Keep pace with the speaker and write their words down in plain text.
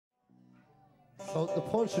So the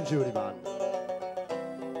Punch and Judy man.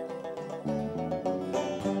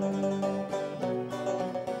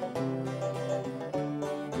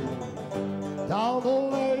 Down the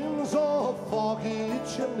lanes of foggy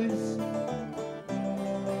chimneys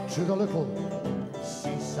to the little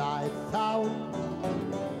seaside town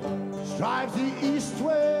strives the east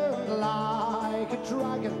wind like a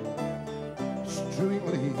dragon, strewing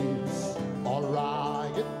leaves all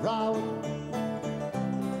ragged brown.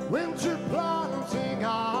 Winter planting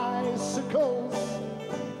icicles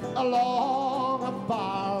along a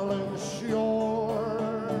barren shore.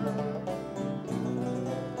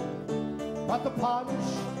 But the Punch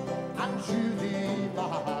and Judy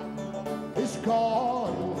man is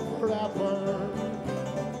gone forever.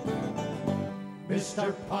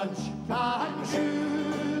 Mr. Punch and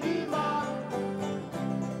Judy man,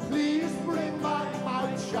 please bring back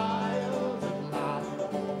my child and land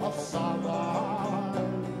of summer.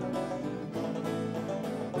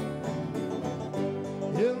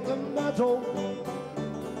 In the meadow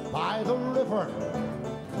by the river,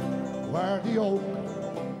 where the oak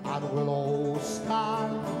and willow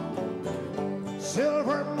stand,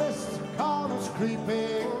 silver mist comes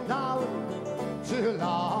creeping down to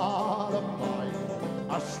lullaby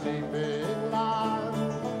our sleeping land.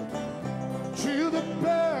 To the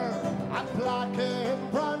bare and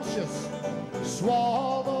blackened branches,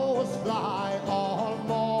 swallows fly all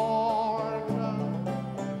morn.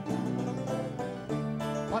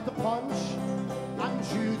 But the Punch and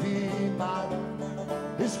Judy man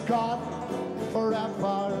is gone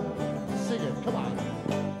forever. Sing it, come on.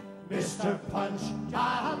 Mr. Punch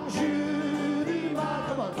and Judy man,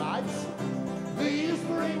 come on, lads. Please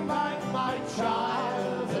bring back my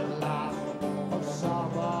child and land of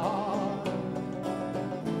summer.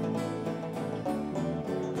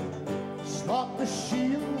 Slot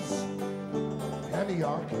machines, penny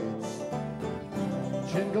arcades,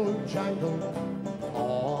 jingle jangle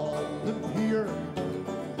on the pier.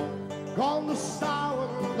 Gone the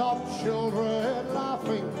sound of children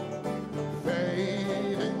laughing,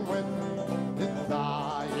 fading with the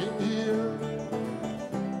dying year.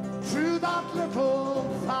 Through that little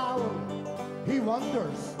town he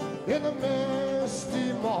wanders in the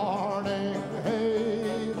misty morning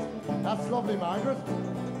haze. That's lovely, Margaret.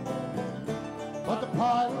 But the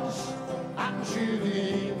Punch and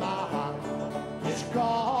Judy man is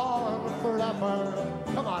gone forever.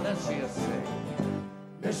 Come on, let's see us sing.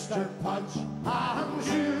 Mr. Punch and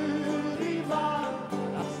Judy man,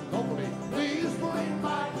 that's lovely. Please bring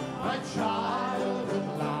back my child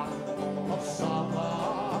and land of summer.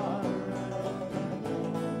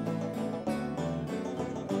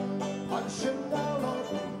 Punchinella,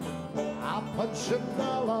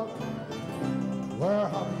 Punchinella, where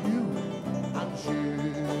have you and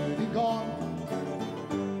Judy gone?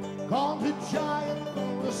 Gone to giant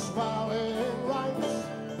the spelling rights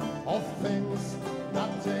of things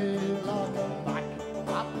that they look back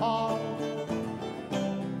upon.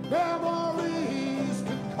 Memories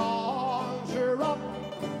could conjure up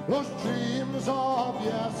those dreams of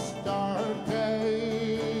yesterday.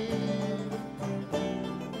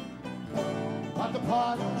 But the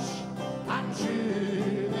Punch and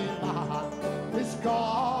Judy man is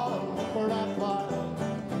gone forever.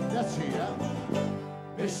 Let's hear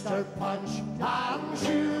Mr. Punch and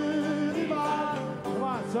Judy man. Come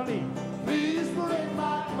on, Sonny. Please bring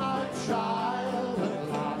back my child.